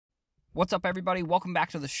What's up, everybody? Welcome back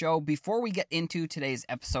to the show. Before we get into today's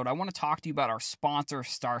episode, I want to talk to you about our sponsor,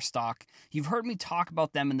 StarStock. You've heard me talk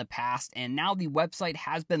about them in the past, and now the website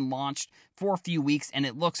has been launched for a few weeks, and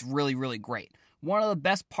it looks really, really great. One of the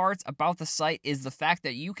best parts about the site is the fact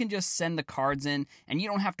that you can just send the cards in, and you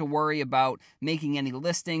don't have to worry about making any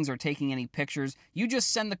listings or taking any pictures. You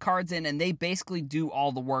just send the cards in, and they basically do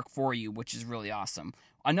all the work for you, which is really awesome.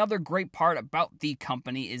 Another great part about the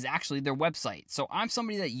company is actually their website. So I'm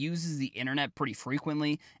somebody that uses the internet pretty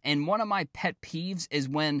frequently, and one of my pet peeves is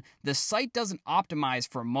when the site doesn't optimize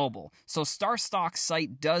for mobile. So StarStock's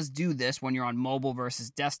site does do this when you're on mobile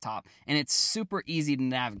versus desktop, and it's super easy to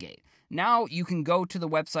navigate. Now you can go to the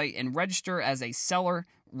website and register as a seller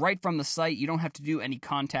right from the site. You don't have to do any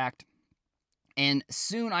contact. And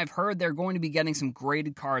soon I've heard they're going to be getting some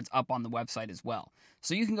graded cards up on the website as well.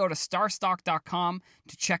 So you can go to starstock.com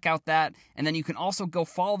to check out that. And then you can also go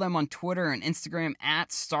follow them on Twitter and Instagram at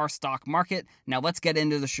StarStockMarket. Now let's get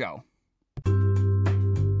into the show.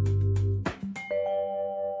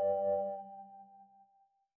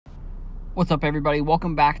 What's up, everybody?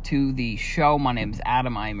 Welcome back to the show. My name is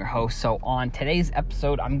Adam. I am your host. So on today's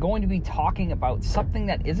episode, I'm going to be talking about something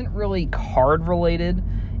that isn't really card related.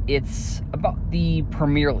 It's about the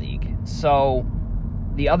Premier League. So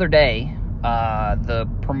the other day, the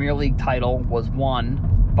Premier League title was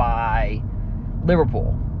won by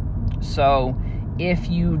Liverpool. So if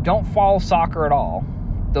you don't follow soccer at all,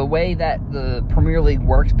 the way that the Premier League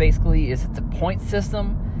works basically is it's a point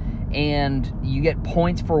system, and you get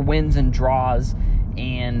points for wins and draws,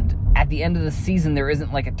 and at the end of the season there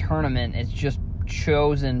isn't like a tournament. It's just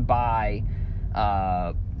chosen by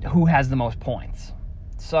who has the most points.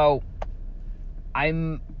 So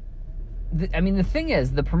the thing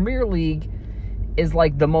is, the Premier League is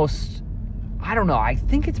like the most, I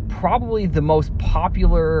think it's probably the most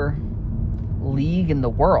popular league in the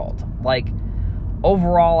world. Like,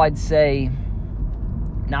 overall, I'd say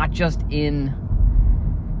not just in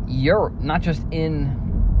Europe,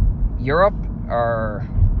 or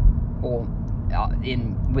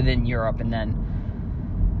within Europe, and then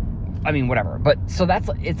whatever. But so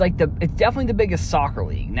it's definitely the biggest soccer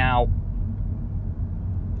league. Now,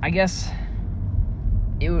 I guess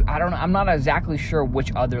I'm not exactly sure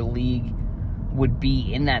which other league would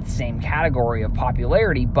be in that same category of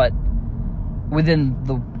popularity, but within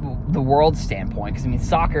the world standpoint, because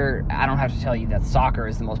soccer, I don't have to tell you that soccer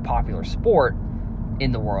is the most popular sport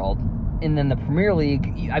in the world. And then the Premier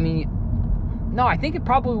League, no, I think it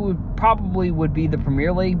probably would be the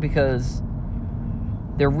Premier League, because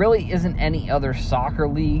there really isn't any other soccer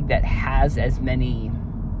league that has as many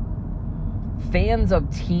fans of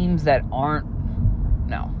teams that aren't.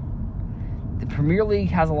 No, the Premier League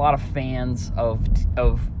has a lot of fans of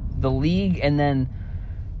the league, and then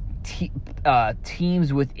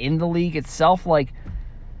teams within the league itself, like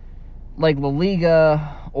La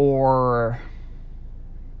Liga, or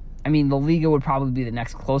La Liga would probably be the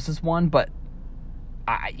next closest one, but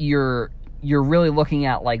you're really looking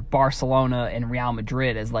at like Barcelona and Real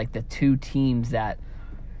Madrid as like the two teams that,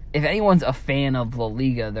 if anyone's a fan of La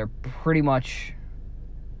Liga, they're pretty much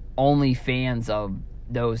only fans of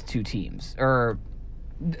those two teams, or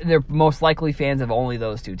they're most likely fans of only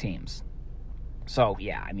those two teams. So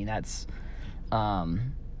yeah, that's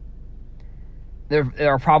there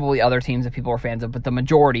are probably other teams that people are fans of, but the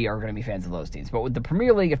majority are going to be fans of those teams. But with the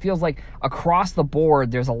Premier League, it feels like across the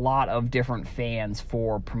board there's a lot of different fans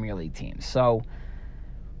for Premier League teams. So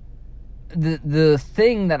the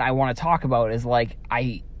thing that I want to talk about is, like,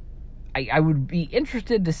 I would be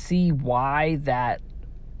interested to see why that,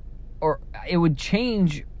 or it would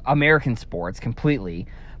change American sports completely,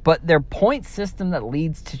 but their point system that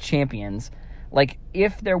leads to champions, like,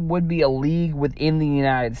 if there would be a league within the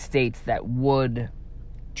United States that would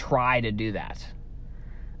try to do that.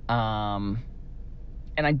 And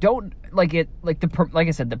I don't like it, like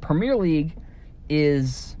I said, the Premier League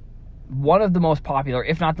is one of the most popular,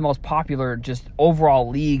 if not the most popular, just overall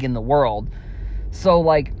league in the world. So,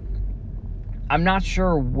 like, I'm not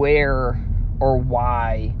sure where or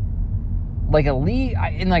why, like, a league,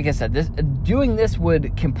 and like I said, doing this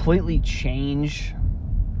would completely change.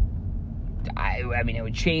 It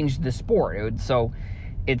would change the sport.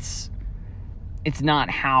 It's not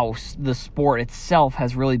how the sport itself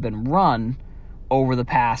has really been run over the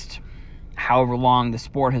past however long the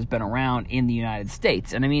sport has been around in the United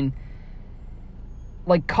States. And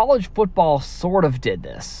like, college football sort of did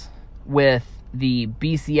this with the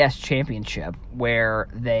BCS championship, where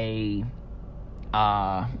they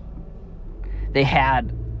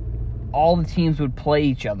had all the teams would play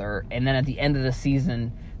each other, and then at the end of the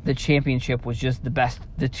season, the championship was just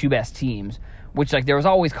the two best teams, which like there was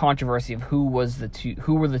always controversy of who were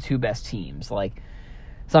the two best teams. Like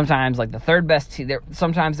sometimes like the third best team,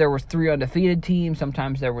 sometimes there was 3 undefeated teams,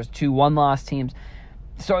 sometimes there was 2 one-loss teams.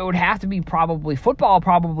 So it would have to be probably football.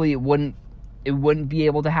 Probably it wouldn't be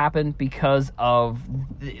able to happen because of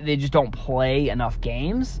they just don't play enough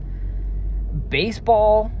games.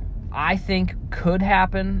 Baseball, I think, could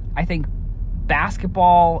happen. I think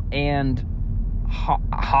basketball and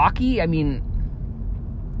hockey. I mean,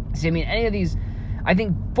 any of these. I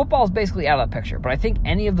think football is basically out of the picture. But I think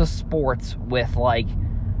any of the sports with like,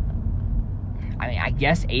 I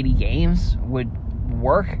guess 80 games would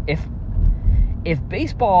work if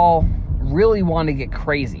baseball really wanted to get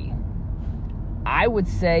crazy. I would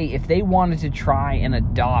say if they wanted to try and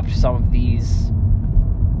adopt some of these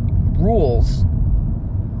rules,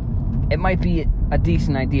 it might be a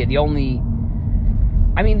decent idea. The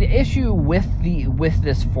issue with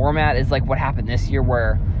this format is like what happened this year,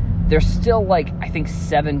 where there's still like I think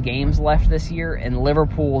 7 games left this year, and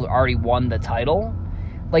Liverpool's already won the title.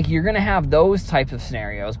 Like you're gonna have those types of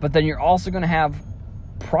scenarios, but then you're also gonna have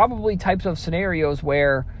probably types of scenarios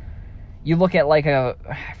where you look at like I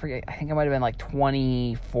think it might have been like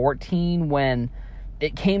 2014 when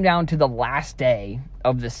it came down to the last day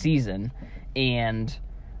of the season and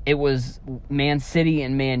it was Man City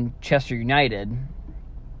and Manchester United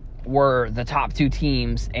were the top 2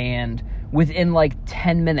 teams, and within like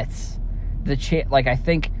 10 minutes I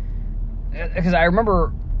think because I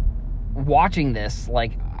remember watching this,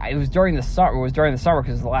 like it was during the summer because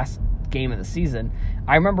it was the last game of the season.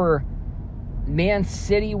 I remember Man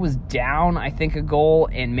City was down, I think, a goal,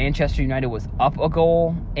 and Manchester United was up a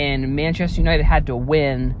goal, and Manchester United had to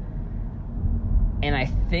win, and I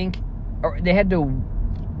think they had to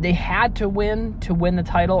win to win the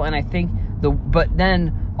title, and I think but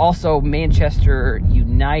then also Manchester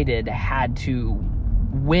United had to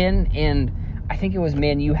win, and I think it was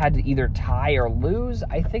Man U had to either tie or lose.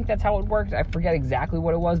 I think that's how it worked. I forget exactly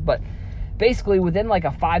what it was, but basically within like a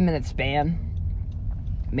 5-minute span,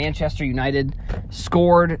 Manchester United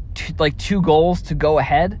scored 2 goals to go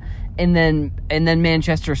ahead, and then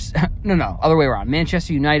Manchester other way around.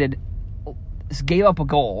 Manchester United gave up a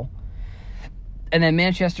goal, and then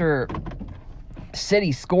Manchester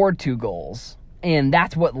City scored 2 goals, and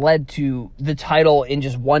that's what led to the title in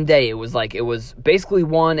just one day. It was basically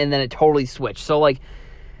one, and then it totally switched. So like,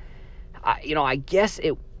 I guess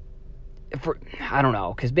I don't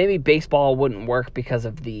know, because maybe baseball wouldn't work because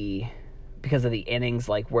of the innings,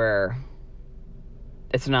 like where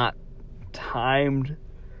it's not timed,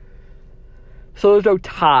 so there's no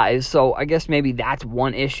ties. So I guess maybe that's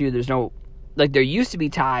one issue. There's no, like, there used to be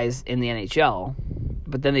ties in the NHL,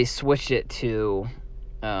 but then they switched it to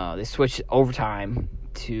overtime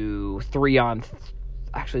to 3 on.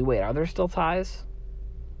 Actually, wait, are there still ties?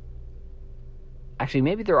 Actually,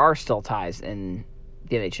 maybe there are still ties in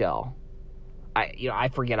the NHL. I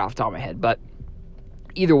forget off the top of my head, but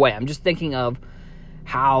either way, I'm just thinking of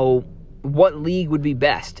what league would be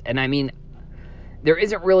best. And I mean, there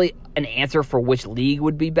isn't really an answer for which league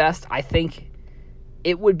would be best. I think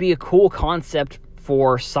it would be a cool concept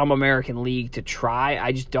for some American league to try.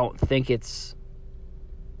 I just don't think it's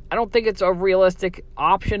a realistic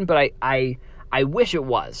option, but I wish it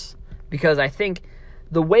was, because I think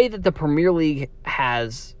the way that the Premier League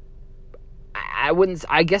has,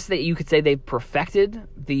 I guess that you could say they've perfected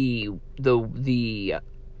the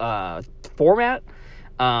format,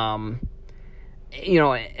 and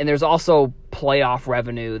there's also playoff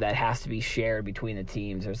revenue that has to be shared between the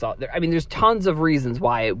teams. There's tons of reasons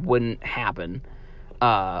why it wouldn't happen,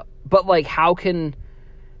 but like, how can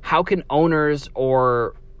owners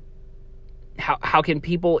or how can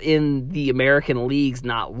people in the American leagues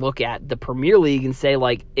not look at the Premier League and say,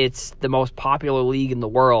 like, it's the most popular league in the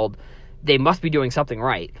world, they must be doing something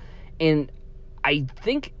right? And I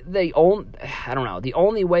think the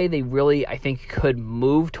only way they really, I think, could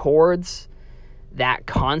move towards that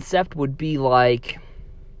concept would be like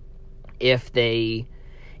if they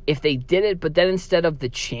did it, but then instead of the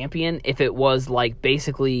champion, if it was like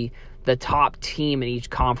basically the top team in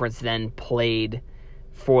each conference then played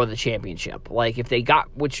for the championship. Like if they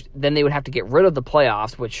got, which then they would have to get rid of the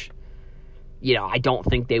playoffs, which, I don't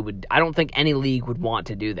think any league would want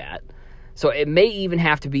to do that. So it may even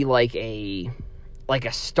have to be like a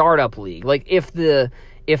startup league. Like I think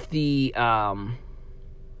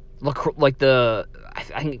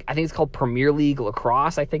it's called Premier League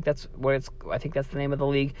Lacrosse. I think that's the name of the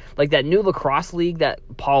league. Like that new lacrosse league that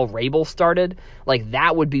Paul Rabel started, like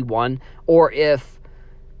that would be one. Or if,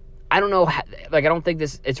 I don't know, like I don't think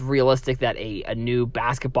it's realistic that a new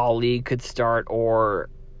basketball league could start, or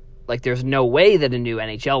like there's no way that a new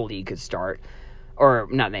NHL league could start. or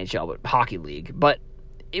not NHL, but hockey league. But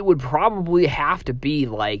it would probably have to be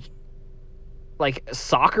like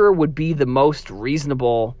soccer would be the most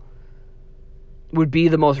reasonable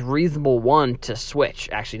one to switch,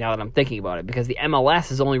 actually, now that I'm thinking about it, because the MLS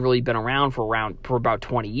has only really been around for about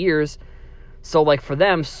 20 years. So, like, for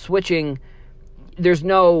them, switching, there's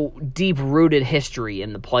no deep-rooted history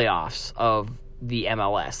in the playoffs of the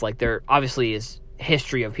MLS. Like, there obviously is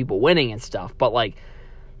history of people winning and stuff, but, like,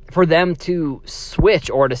 for them to switch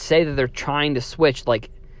or to say that they're trying to switch, like,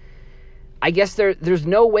 I guess there's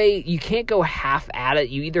no way, you can't go half at it.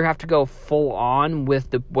 You either have to go full on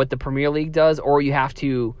with what the Premier League does, or you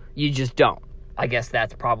just don't. I guess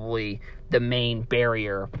that's probably the main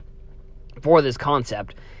barrier for this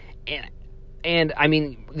concept. And I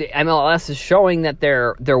mean, the MLS is showing that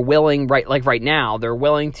they're willing, right now, they're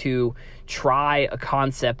willing to try a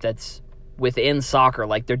concept that's within soccer.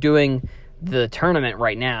 Like, they're doing the tournament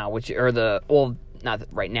right now, not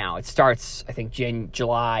right now. It starts, I think,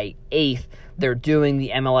 July 8th. They're doing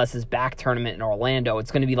the MLS's back tournament in Orlando.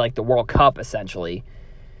 It's going to be like the World Cup, essentially.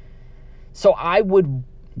 So I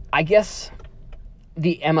guess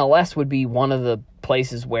the MLS would be one of the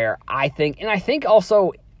places where I think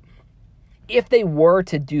also, if they were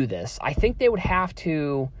to do this, I think they would have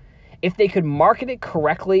to, if they could market it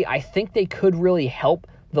correctly, I think they could really help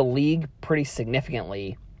the league pretty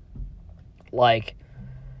significantly. Like,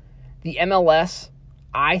 the MLS,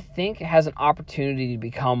 I think, has an opportunity to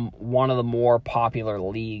become one of the more popular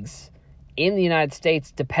leagues in the United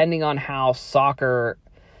States, depending on how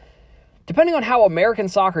American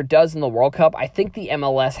soccer does in the World Cup. I think the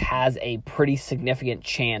MLS has a pretty significant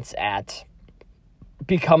chance at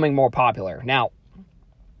becoming more popular. Now,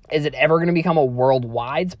 is it ever going to become a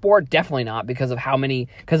worldwide sport? Definitely not, because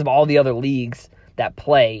of all the other leagues that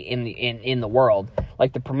play in the world,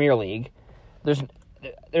 like the Premier League.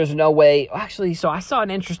 There's no way. Actually, so I saw an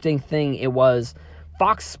interesting thing. It was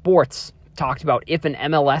Fox Sports talked about if an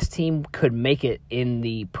MLS team could make it in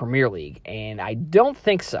the Premier League, and I don't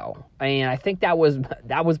think so. I mean, I think that was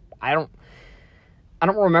I don't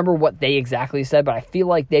remember what they exactly said, but I feel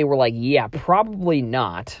like they were like, yeah, probably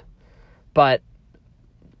not. But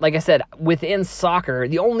like I said, within soccer,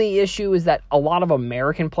 the only issue is that a lot of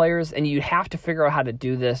American players, and you have to figure out how to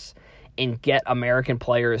do this and get American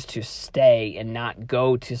players to stay and not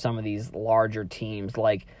go to some of these larger teams,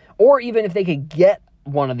 or even if they could get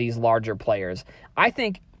one of these larger players. I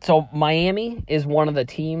think, so Miami is one of the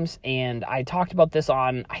teams, and I talked about this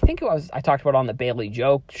I talked about on the Bailey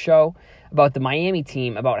Joe show, about the Miami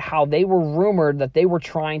team, about how they were rumored that they were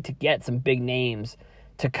trying to get some big names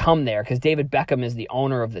to come there, because David Beckham is the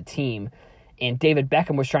owner of the team, and David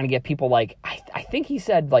Beckham was trying to get people like, I think he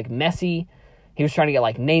said like Messi. He was trying to get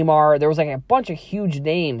like Neymar. There was like a bunch of huge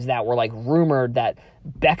names that were like rumored that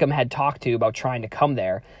Beckham had talked to about trying to come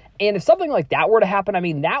there. And if something like that were to happen, I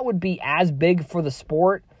mean, that would be as big for the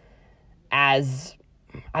sport as,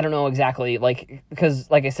 I don't know exactly, like, because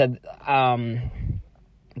like I said,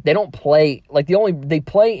 they don't play, like they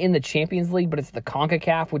play in the Champions League, but it's the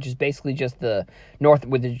CONCACAF, which is basically just North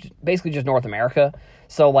America.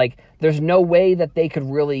 So, like, there's no way that they could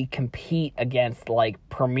really compete against, like,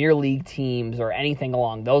 Premier League teams or anything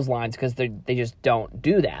along those lines, because they just don't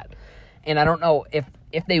do that. And I don't know if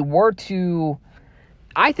they were to,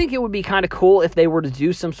 I think it would be kind of cool if they were to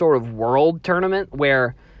do some sort of world tournament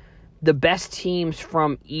where the best teams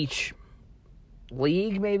from each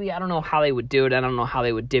league, maybe, I don't know how they would do it. I don't know how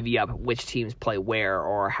they would divvy up which teams play where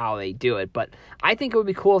or how they do it, but I think it would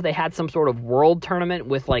be cool if they had some sort of world tournament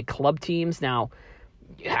with, like, club teams. Now,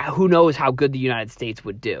 who knows how good the United States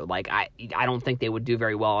would do. Like, I don't think they would do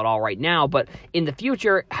very well at all right now, but in the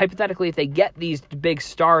future, hypothetically, if they get these big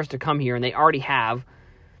stars to come here, and they already have,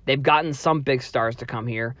 they've gotten some big stars to come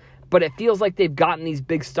here, but it feels like they've gotten these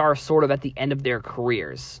big stars sort of at the end of their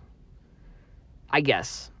careers, I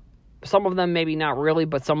guess. Some of them maybe not really,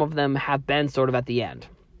 but some of them have been sort of at the end.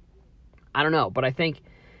 I don't know, but I think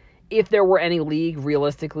if there were any league,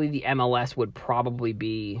 realistically, the MLS would probably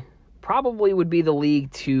would be the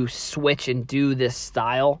league to switch and do this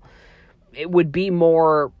style. It would be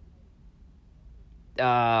more,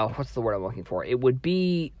 what's the word I'm looking for? It would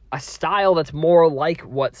be a style that's more like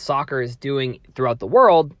what soccer is doing throughout the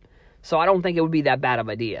world, so I don't think it would be that bad of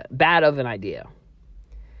an idea.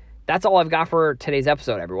 That's all I've got for today's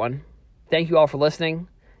episode, everyone. Thank you all for listening.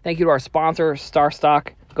 Thank you to our sponsor,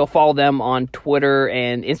 StarStock. Go follow them on Twitter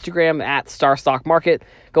and Instagram at StarStock Market.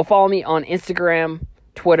 Go follow me on Instagram,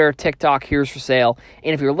 Twitter, TikTok, Here's for Sale.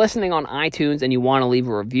 And if you're listening on iTunes and you want to leave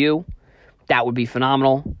a review, that would be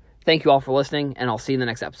phenomenal. Thank you all for listening, and I'll see you in the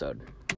next episode.